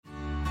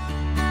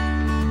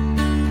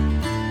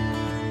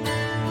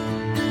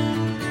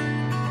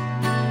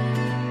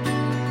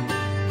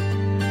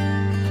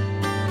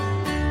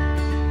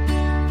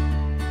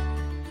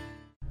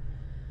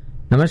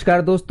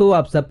नमस्कार दोस्तों,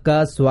 आप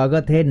सबका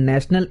स्वागत है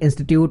national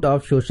institute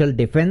of social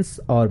defence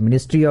और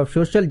ministry of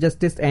social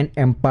justice and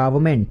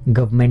empowerment,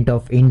 government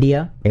of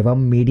India एवं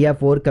मीडिया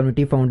फॉर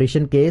कम्युनिटी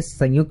फाउंडेशन के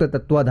संयुक्त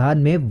तत्वाधान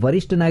में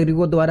वरिष्ठ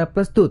नागरिकों द्वारा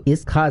प्रस्तुत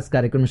इस खास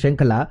कार्यक्रम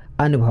श्रृंखला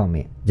अनुभव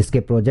में, जिसके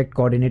प्रोजेक्ट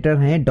कोऑर्डिनेटर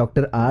हैं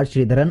डॉक्टर आर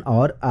श्रीधरन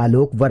और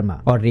आलोक वर्मा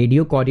और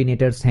रेडियो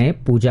कोऑर्डिनेटर्स हैं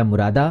पूजा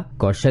मुरादा,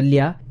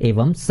 कौशल्या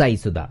एवं साई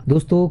सुधा।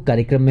 दोस्तों,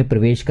 कार्यक्रम में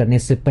प्रवेश करने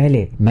से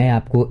पहले मैं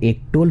आपको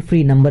एक टोल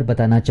फ्री नंबर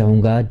बताना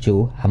चाहूंगा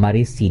जो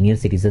हमारे सीनियर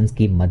सिटीजन्स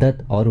की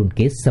मदद और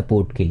उनके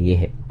सपोर्ट के लिए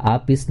है।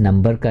 आप इस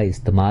नंबर का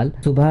इस्तेमाल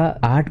सुबह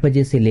 8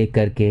 बजे से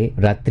लेकर के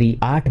रात्रि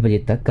 8 बजे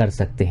तक कर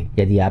सकते हैं।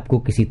 यदि आपको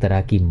किसी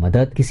तरह की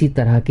मदद, किसी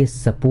तरह के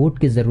सपोर्ट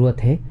की जरूरत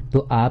है तो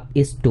आप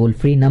इस टोल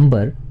फ्री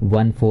नंबर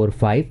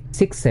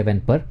 14567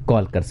 पर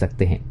कॉल कर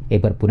सकते हैं।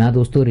 एक बार पुनः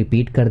दोस्तों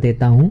रिपीट कर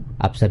देता हूं,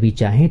 आप सभी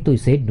चाहें तो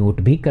इसे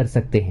नोट भी कर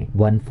सकते हैं।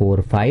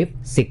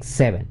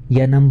 14567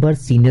 यह नंबर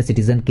सीनियर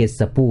सिटीजन के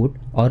सपोर्ट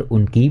और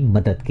उनकी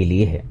मदद के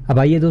लिए है। अब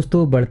आइए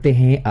दोस्तों बढ़ते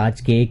हैं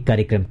आज के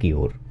कार्यक्रम की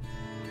ओर।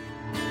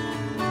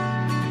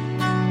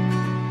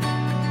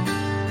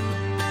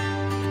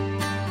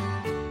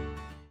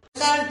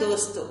 नमस्कार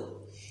दोस्तों,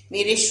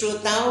 मेरे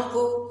श्रोताओं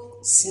को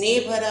स्नेह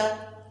भरा,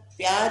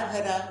 प्यार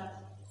भरा,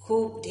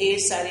 खूब ढेर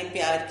सारे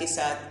प्यार के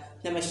साथ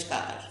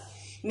नमस्कार।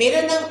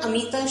 मेरा नाम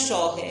अमिता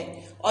शॉ है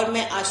और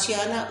मैं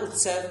आशियाना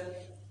उत्सव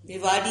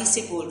भिवाड़ी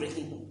से बोल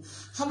रही हूँ।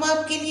 हम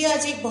आपके लिए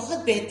आज एक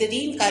बहुत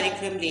बेहतरीन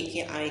कार्यक्रम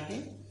लेके आए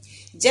हैं,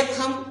 जब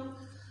हम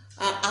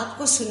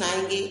आपको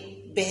सुनाएंगे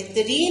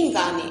बेहतरीन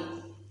गाने।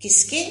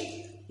 किसके?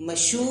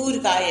 मशहूर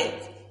गायक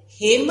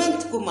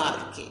हेमंत कुमार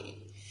के।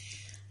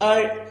 और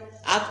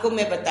आपको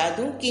मैं बता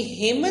दूं कि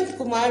हेमंत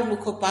कुमार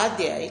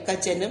मुखोपाध्याय का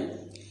जन्म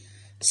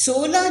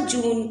 16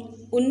 जून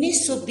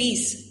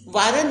 1920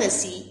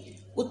 वाराणसी,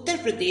 उत्तर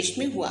प्रदेश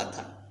में हुआ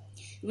था।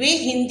 वे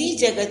हिंदी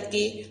जगत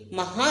के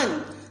महान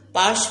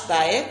पार्श्व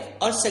गायक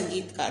और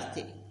संगीतकार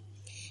थे।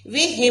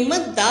 वे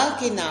हेमंत दा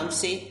के नाम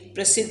से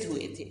प्रसिद्ध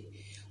हुए थे।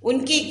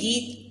 उनके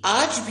गीत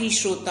आज भी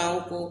श्रोताओं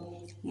को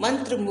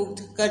मंत्रमुग्ध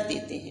कर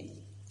देते हैं।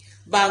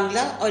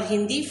 बांग्ला और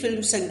हिंदी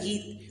फिल्म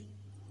संगीत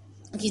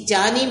की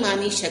जानी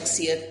मानी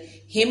शख्सियत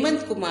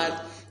हेमंत कुमार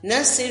न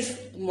सिर्फ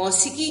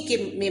मौसीकी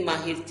में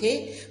माहिर थे,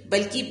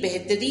 बल्कि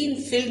बेहतरीन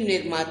फिल्म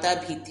निर्माता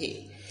भी थे।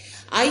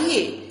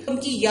 आइए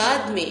उनकी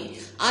याद में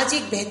आज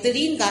एक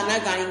बेहतरीन गाना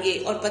गाएंगे।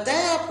 और पता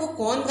है आपको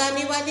कौन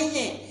गाने वाले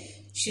हैं?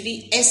 श्री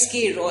S.K.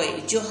 रॉय,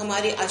 जो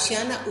हमारे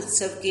आशियाना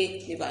उत्सव के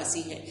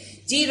निवासी हैं।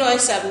 जी रॉय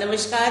साहब,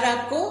 नमस्कार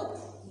आपको।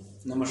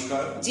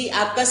 नमस्कार जी,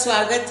 आपका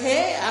स्वागत है।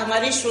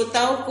 हमारे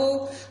श्रोताओं को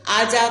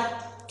आज आप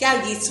क्या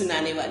गीत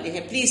सुनाने वाले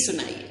हैं? प्लीज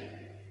सुनाइए।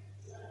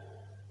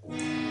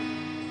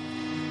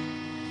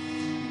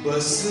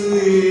 बस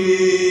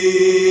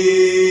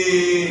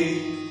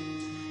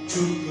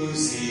चुप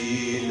सी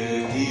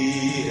लगी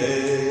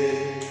है,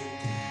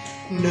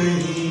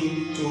 नहीं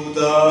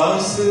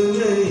उदास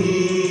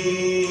नहीं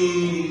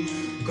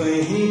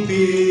कहीं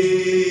पे,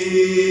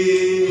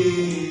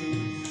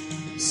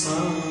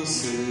 सांस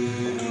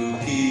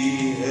रुकी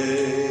है,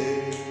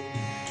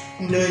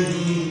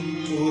 नहीं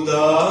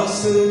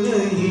उदास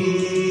नहीं,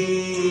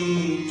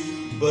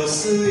 बस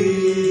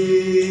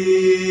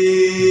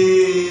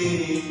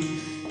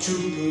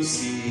चुप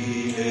सी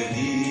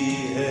लगी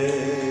है।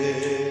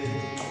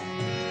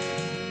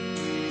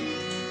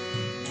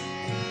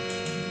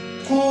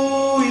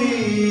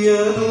 कोई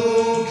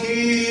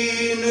अनोखी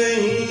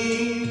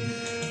नहीं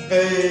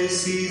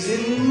ऐसी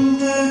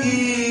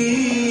जिंदगी,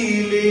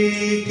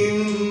 लेकिन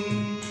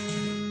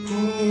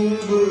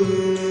खूब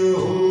न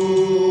हो।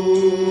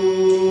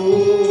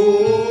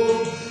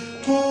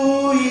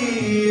 कोई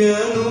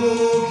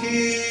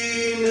अनोखी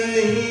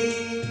नहीं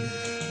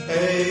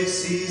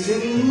ऐसी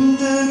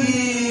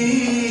जिंदगी,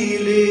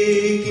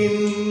 लेकिन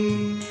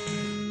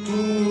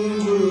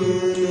खूब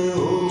न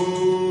हो।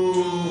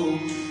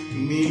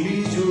 मिली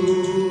जो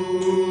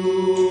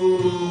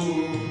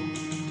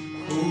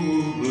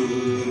खूब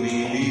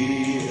मिली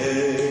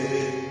है,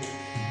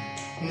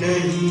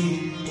 नहीं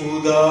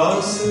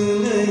उदास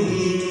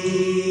नहीं,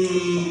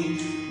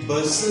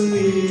 बस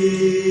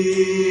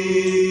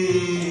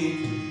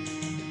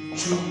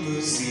चुप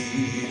सी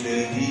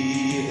लगी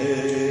है।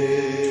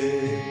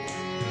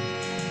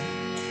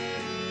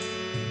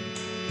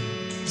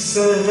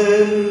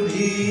 सहर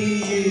भी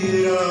ये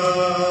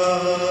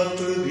रात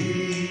भी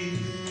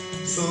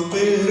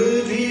सुपहर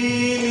भी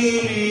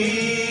मिली,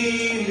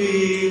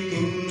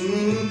 लेकिन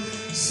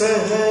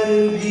सहर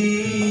भी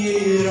ये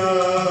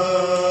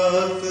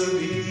रात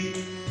भी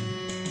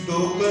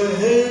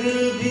दोपहर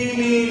भी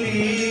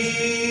मिली,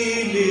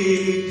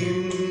 लेकिन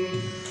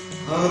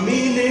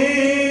हमने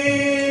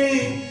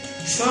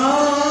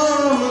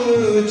शाम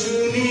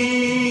चुनी,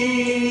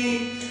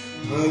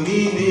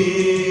 हमने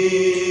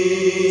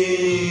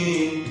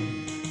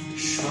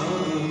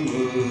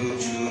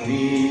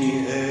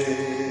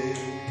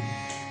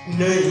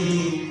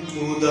नहीं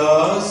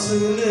उदास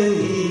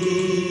नहीं,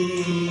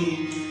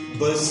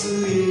 बस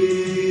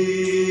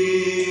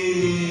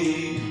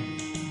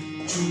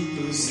चुप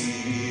सी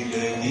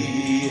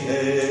लगी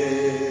है।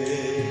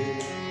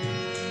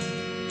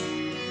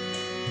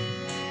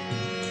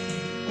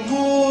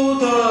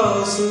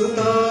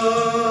 दास्तां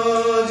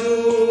जो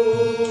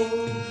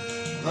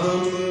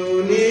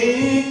हमने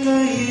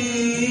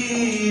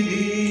कही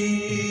भी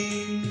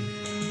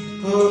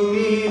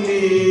हमही ने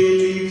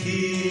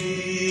लिखी,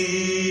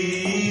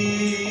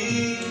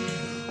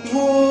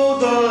 वो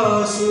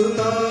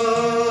दास्तां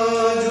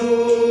जो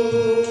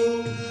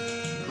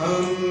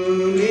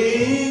हमने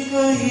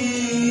कही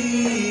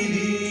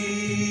भी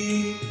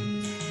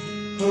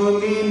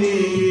हमही ने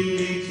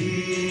लिखी,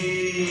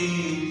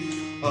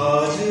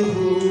 आज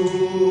वो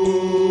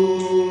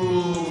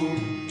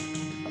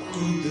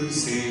खुद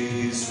से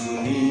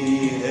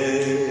सुनी है,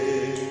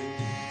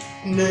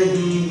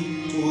 नहीं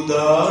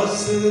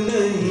उदास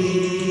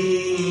नहीं,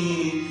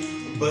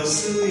 बस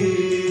एक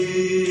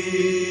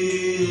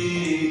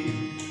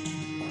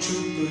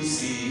चुप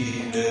सी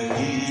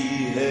लगी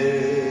है।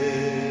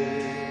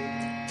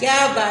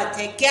 क्या बात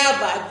है, क्या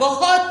बात,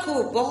 बहुत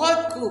खूब, बहुत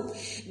खूब।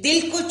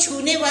 दिल को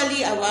छूने वाली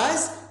आवाज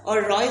और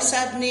रॉय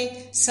साहब ने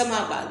समा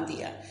बांध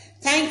दिया।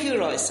 थैंक यू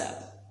रॉय साहब।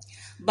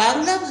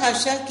 बांग्ला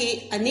भाषा के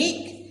अनेक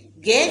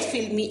गैर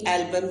फिल्मी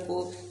एल्बम को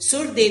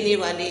सुर देने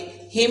वाले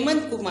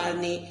हेमंत कुमार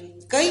ने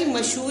कई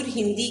मशहूर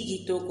हिंदी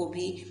गीतों को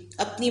भी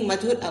अपनी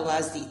मधुर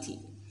आवाज दी थी।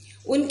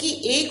 उनकी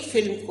एक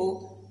फिल्म को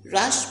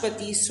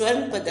राष्ट्रपति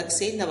स्वर्ण पदक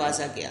से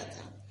नवाजा गया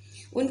था।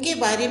 उनके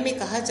बारे में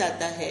कहा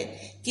जाता है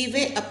कि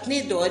वे अपने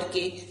दौर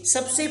के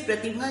सबसे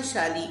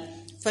प्रतिभाशाली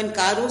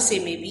फनकारों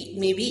में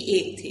भी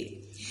एक थे।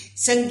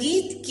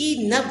 संगीत की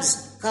नब्ज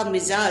का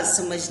मिजाज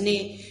समझने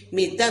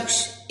में दक्ष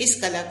इस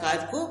कलाकार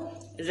को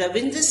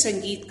रविंद्र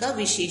संगीत का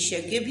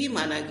विशेषज्ञ भी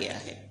माना गया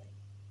है।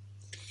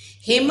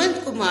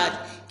 हेमंत कुमार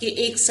के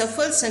एक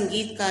सफल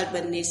संगीतकार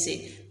बनने से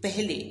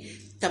पहले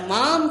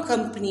तमाम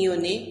कंपनियों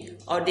ने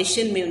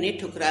ऑडिशन में उन्हें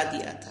ठुकरा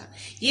दिया था।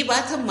 ये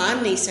बात हम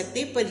मान नहीं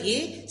सकते, पर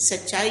ये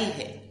सच्चाई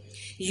है।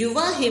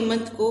 युवा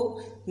हेमंत को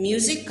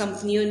म्यूजिक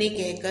कंपनियों ने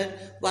कहकर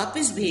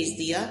वापस भेज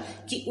दिया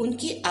कि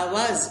उनकी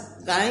आवाज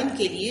गायन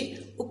के लिए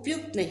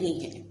उपयुक्त नहीं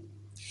है।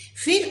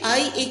 फिर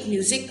आई एक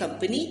म्यूजिक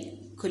कंपनी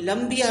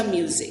कोलंबिया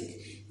म्यूजिक,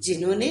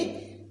 जिन्होंने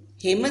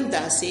हेमंत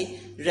दास से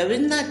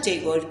रविन्द्रनाथ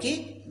टैगोर के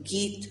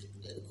गीत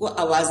को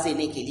आवाज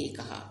देने के लिए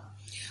कहा।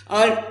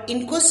 और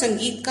इनको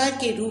संगीतकार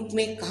के रूप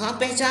में कहाँ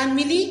पहचान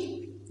मिली?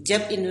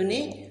 जब इन्होंने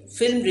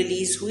फिल्म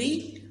रिलीज हुई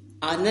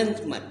आनंद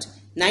मठ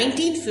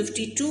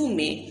 1952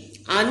 में।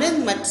 आनंद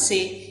मठ से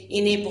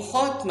इन्हें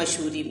बहुत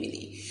मशहूरी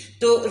मिली।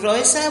 तो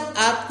रॉय साहब,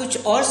 आप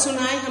कुछ और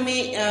सुनाएं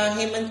हमें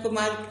हेमंत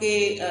कुमार के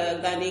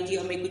गाने की,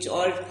 हमें कुछ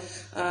और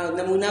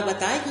नमूना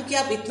बताएं, क्योंकि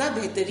आप इतना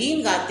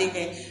बेहतरीन गाते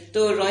हैं। तो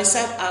रॉय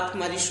साहब, आप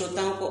हमारे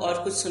श्रोताओं को और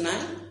कुछ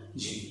सुनाएं।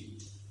 जी।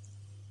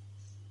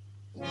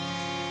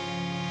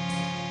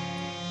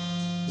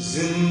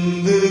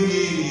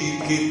 जिंदगी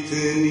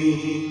कितनी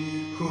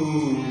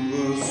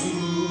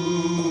खूबसूरत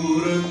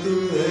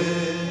है,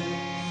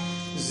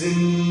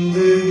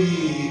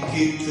 जिंदगी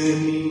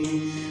कितनी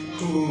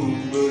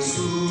खूबसूरत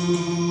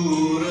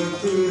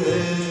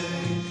है,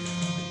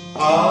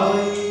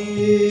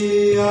 आइए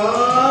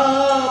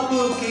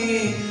आपकी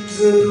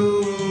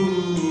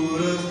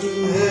जरूरत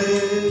है,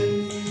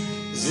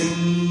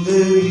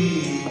 जिंदगी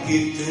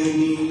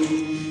कितनी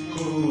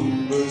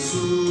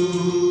खूबसूरत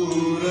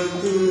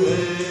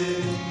है,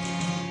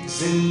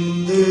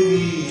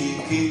 जिंदगी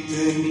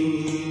कितनी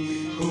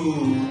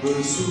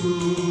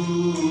खूबसूरत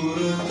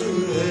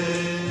है।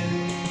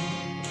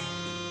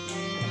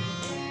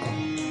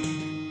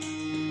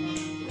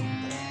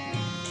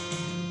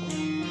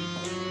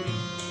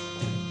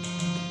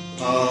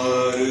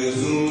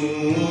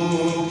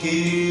 आरज़ुओं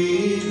के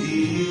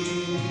दिए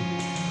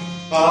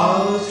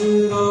आज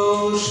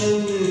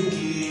रोशन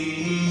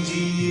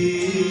कीजिए,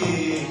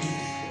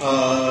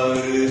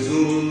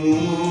 आरज़ुओं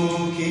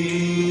के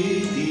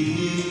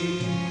दिए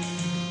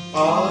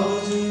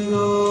आज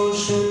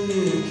रोशन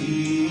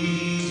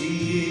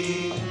कीजिए,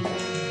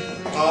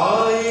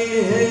 आए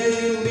हैं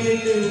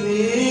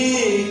मिलने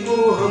को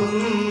हम,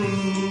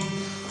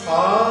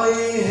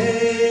 आए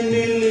हैं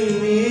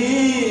मिलने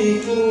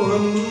को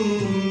हम,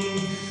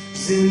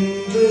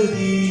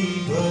 जिंदगी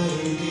भर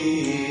के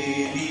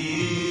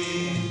लिए।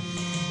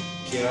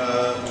 क्या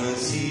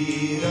हंसी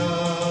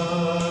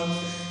रात,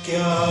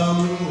 क्या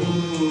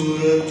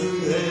मुहूर्त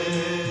है,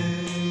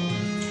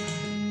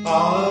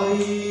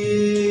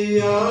 आइए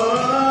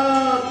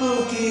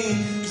आपकी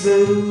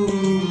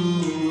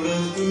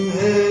जरूरत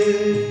है,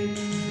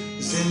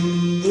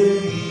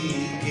 जिंदगी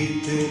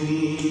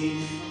कितनी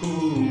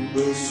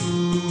खूबसूरत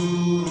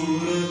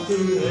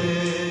है,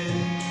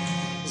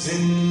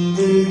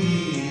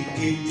 जिंदगी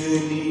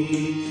कितनी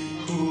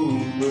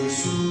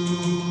खूबसूरत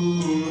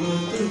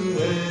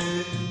है।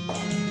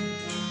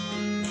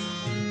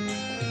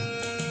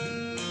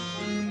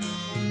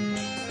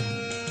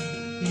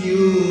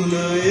 यूं न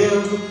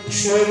अब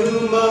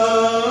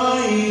शर्माइए,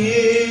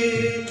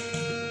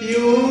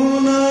 यूं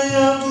न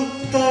अब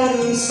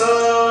तरसाइए,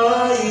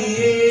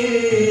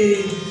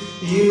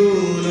 यूं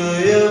न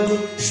अब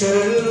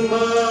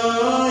शर्माइए,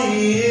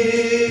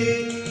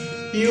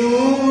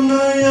 यूं न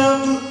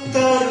अब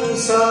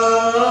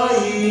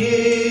तरसाइए,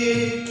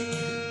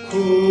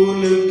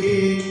 खोल के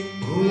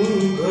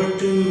घूंघट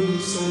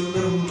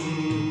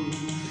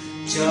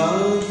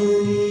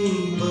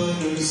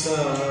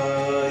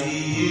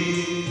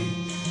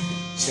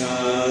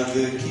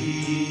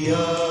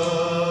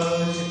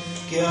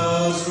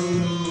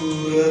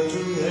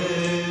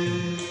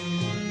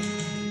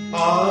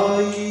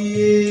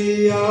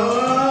आइए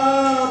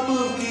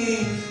आपकी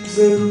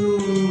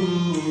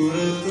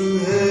जरूरत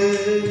है,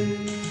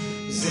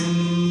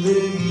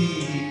 जिंदगी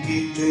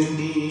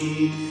कितनी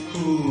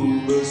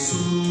खूबसूरत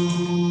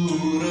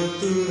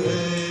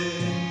है,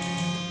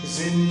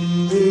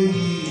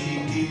 जिंदगी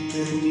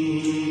कितनी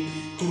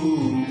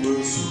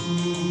खूबसूरत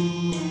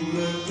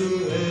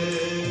है।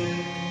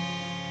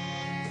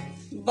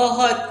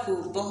 बहुत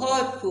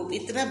खूब,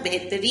 इतना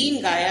बेहतरीन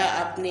गाया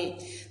आपने।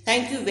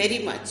 Thank you very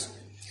much.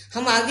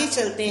 हम आगे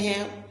चलते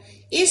हैं।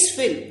 इस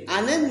फिल्म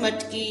आनंद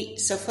मठ की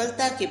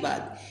सफलता के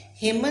बाद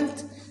हेमंत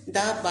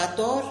दा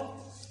बतौर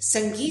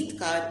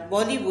संगीतकार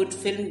बॉलीवुड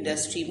फिल्म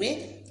इंडस्ट्री में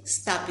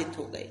स्थापित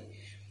हो गए।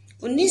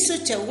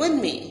 1954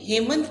 में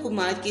हेमंत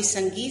कुमार के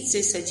संगीत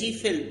से सजी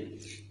फिल्म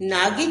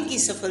नागिन की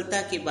सफलता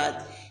के बाद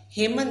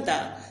हेमंत दा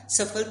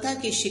सफलता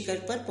के शिखर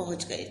पर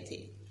पहुंच गए थे।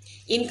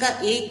 इनका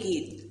एक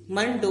गीत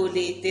मन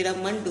डोले तेरा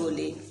मन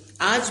डोले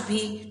आज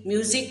भी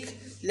म्यूजिक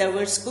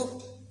लवर्स को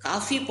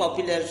काफी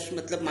पॉपुलर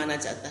माना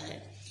जाता है।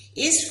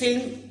 इस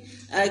फिल्म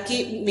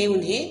में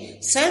उन्हें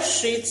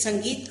सर्वश्रेष्ठ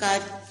संगीतकार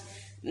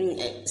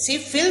से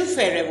फिल्म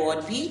फेयर अवार्ड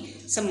भी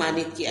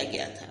सम्मानित किया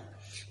गया था।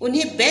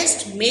 उन्हें बेस्ट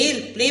मेल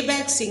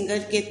प्लेबैक सिंगर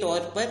के तौर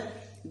पर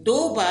 2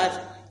 बार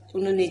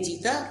उन्होंने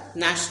जीता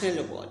नेशनल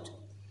अवार्ड।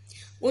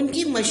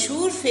 उनकी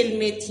मशहूर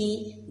फिल्में थीं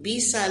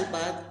 20 साल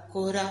बाद,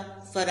 कोहरा,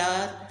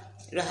 फरार,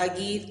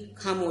 राहगीर,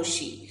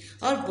 खामोशी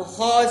और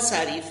बहुत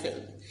सारी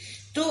फिल्म।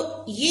 तो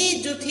ये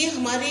जो थे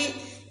हमारे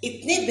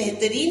इतने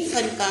बेहतरीन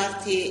फनकार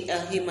थे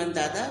हेमंत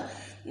दादा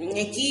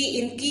कि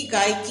इनकी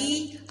गायकी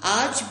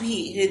आज भी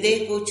हृदय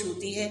को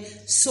छूती है।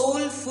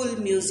 सोलफुल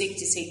म्यूजिक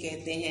जिसे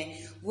कहते हैं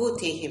वो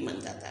थे हेमंत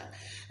दादा।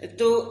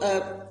 तो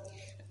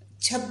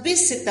 26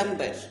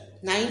 सितंबर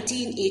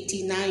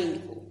 1989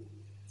 को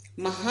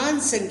महान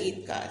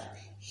संगीतकार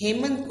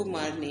हेमंत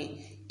कुमार ने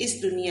इस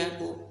दुनिया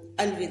को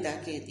अलविदा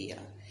कह दिया,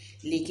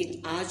 लेकिन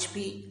आज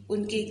भी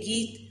उनके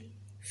गीत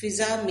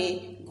फिजा में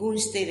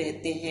गूंजते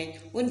रहते हैं,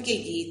 उनके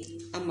गीत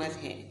अमर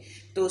हैं।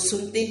 तो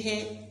सुनते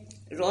हैं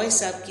रॉय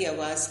साहब की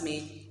आवाज में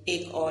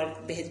एक और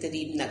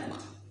बेहतरीन नगमा।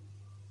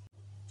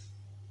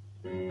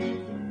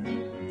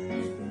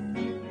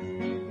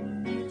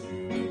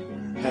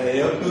 है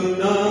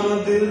अपना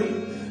दिल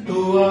तो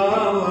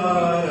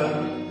आवारा,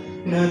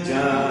 न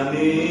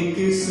जाने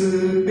किस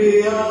पे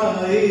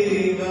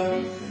आएगा।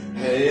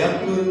 है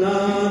अपना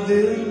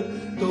दिल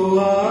तो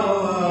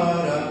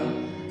आवारा,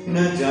 न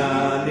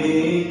जाने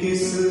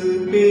किस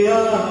पे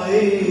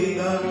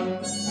आएगा।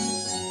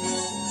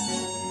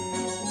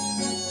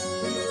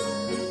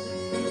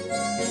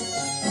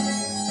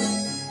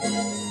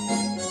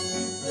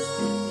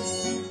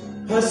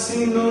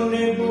 हसीनों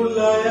ने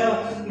बुलाया,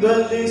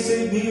 गले से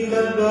भी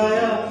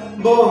लगाया,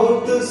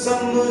 बहुत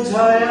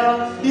समझाया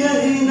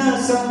यही न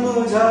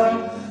समझा।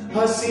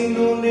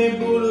 हसीनों ने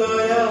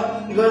बुलाया,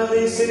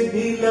 गले से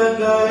भी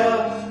लगाया,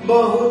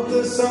 बहुत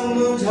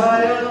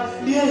समझाया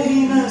यही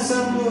न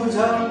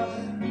समझा।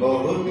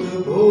 बहुत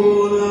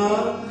भोला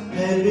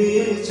है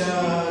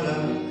बेचारा,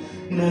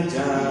 न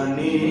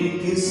जाने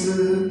किस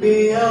पे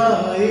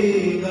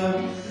आएगा।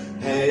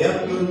 है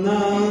अपना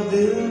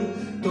दिल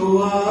तो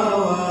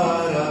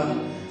आवारा,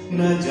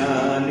 न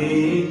जाने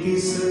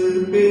किस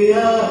पे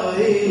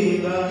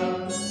आएगा।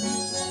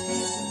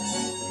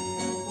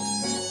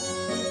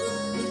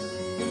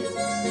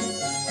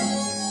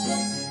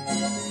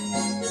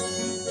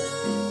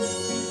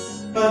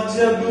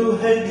 अजब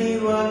है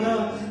दीवाना,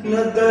 न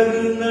दर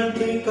न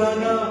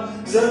ठिकाना,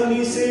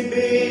 जमी से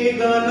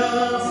बेगाना,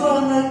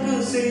 फलक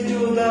से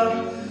जुदा।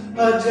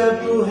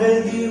 अजब है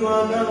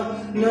दीवाना,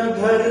 न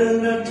घर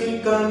न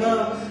ठिकाना,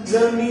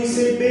 जमी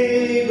से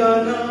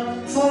बेगाना,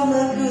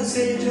 फलक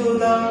से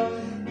जुदा।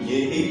 ये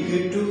एक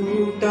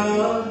टूटा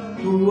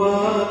हुआ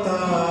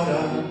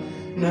तारा,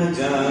 न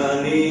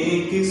जाने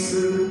किस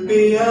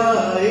पे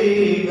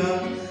आएगा।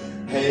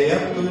 है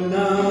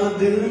अपना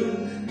दिल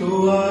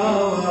तो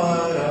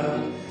आवारा,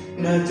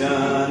 न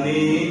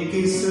जाने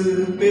किस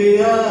पे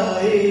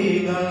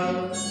आएगा।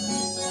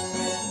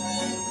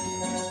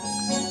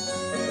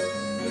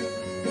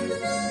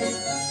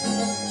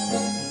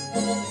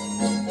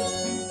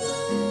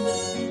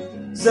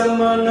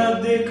 जमाना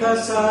देखा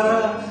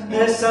सारा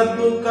है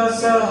सबका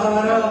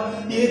सहारा,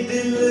 ये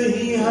दिल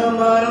ही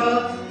हमारा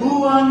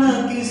हुआ न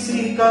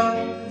किसी का।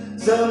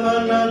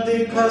 जमाना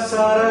देखा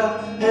सारा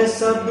है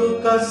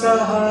सबका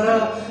सहारा,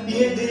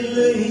 ये दिल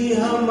ही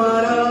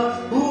हमारा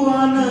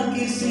हुआ न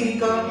किसी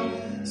का।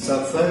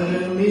 सफर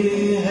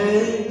में है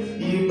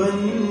ये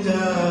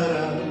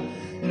बंजारा,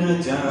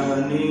 न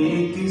जाने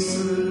किस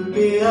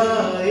पे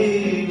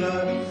आएगा।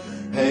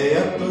 है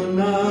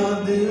अपना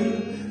दिल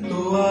तो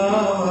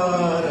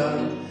आवारा,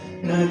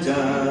 न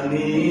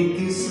जाने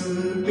किस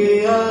पे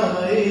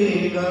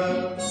आएगा।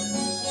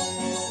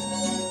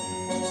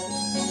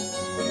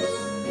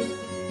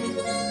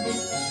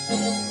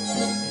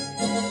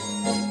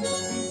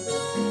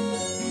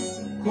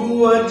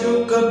 हुआ जो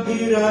कभी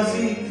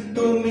राजी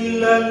तो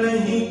मिला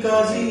नहीं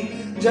काजी,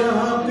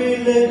 जहाँ पे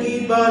लगी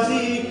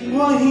बाजी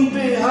वहीं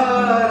पे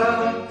हारा।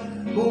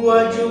 हुआ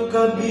जो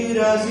कभी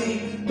राजी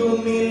तू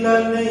मिला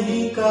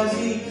नहीं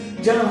काजी,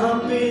 जहाँ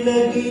पे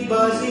लगी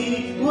बाजी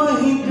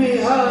वहीं पे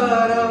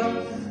हारा।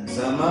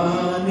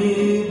 ज़माने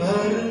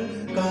भर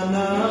का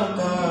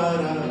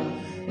नाकारा,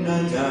 न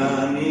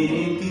जाने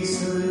किस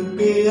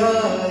पे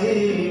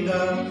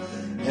आएगा,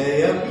 है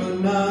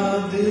अपना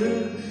दिल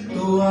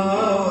तो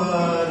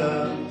आवारा,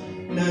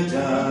 न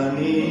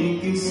जाने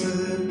किस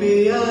पे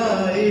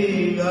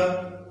आएगा।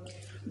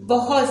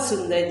 बहुत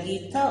सुंदर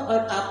गीत था और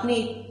आपने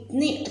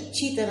इतनी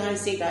अच्छी तरह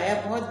से गाया,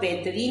 बहुत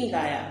बेहतरीन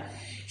गाया।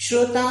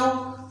 श्रोताओं,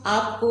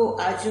 आपको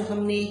आज जो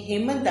हमने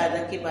हेमंत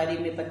दादा के बारे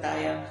में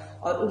बताया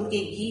और उनके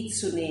गीत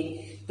सुने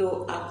तो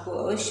आपको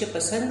अवश्य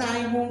पसंद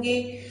आए होंगे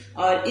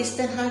और इस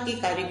तरह के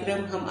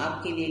कार्यक्रम हम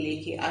आपके लिए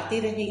लेके आते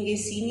रहेंगे।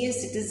 सीनियर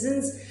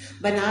सिटीजन्स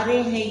बना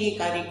रहे हैं ये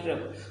कार्यक्रम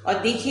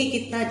और देखिए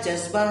कितना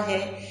जज्बा है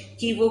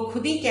कि वो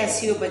खुद ही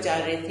कैसियो बजा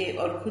रहे थे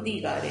और खुद ही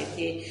गा रहे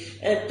थे।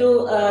 तो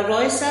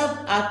रॉय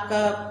साहब,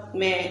 आपका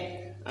मैं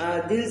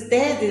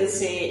दिल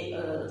से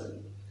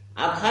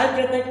आभार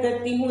प्रकट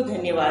करती हूँ,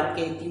 धन्यवाद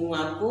कहती हूँ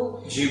आपको।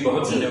 जी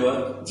बहुत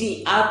धन्यवाद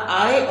जी, आप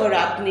आए और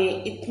आपने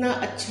इतना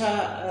अच्छा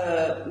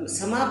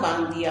समा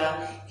बांध दिया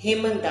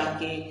हेमंत दा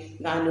के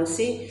गानों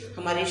से।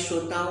 हमारे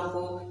श्रोताओं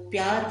को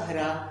प्यार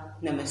भरा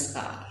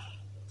नमस्कार।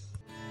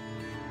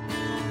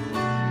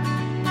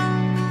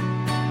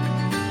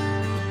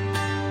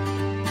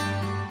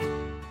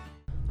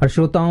 और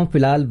श्रोताओं,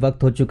 फिलहाल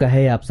वक्त हो चुका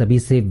है आप सभी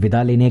से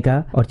विदा लेने का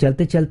और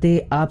चलते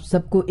चलते आप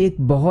सबको एक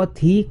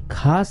बहुत ही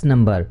खास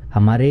नंबर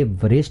हमारे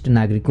वरिष्ठ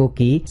नागरिकों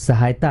की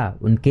सहायता,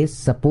 उनके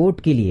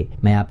सपोर्ट के लिए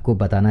मैं आपको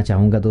बताना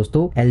चाहूंगा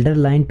दोस्तों। Elder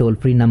line toll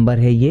free number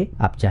है ये,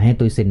 आप चाहें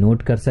तो इसे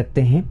नोट कर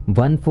सकते हैं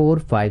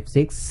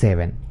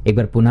 14567। एक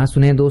बार पुनः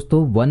सुने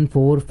दोस्तों,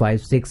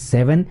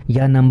 14567।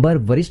 यह नंबर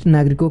वरिष्ठ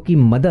नागरिकों की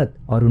मदद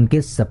और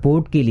उनके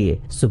सपोर्ट के लिए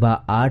सुबह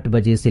 8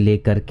 बजे से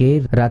लेकर के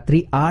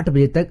रात्रि 8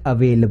 बजे तक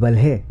अवेलेबल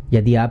है।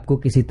 यदि आपको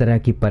किसी तरह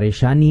की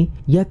परेशानी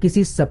या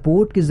किसी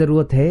सपोर्ट की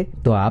जरूरत है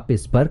तो आप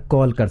इस पर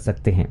कॉल कर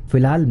सकते हैं।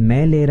 फिलहाल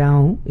मैं ले रहा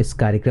हूँ इस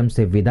कार्यक्रम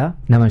से विदा।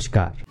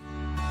 नमस्कार।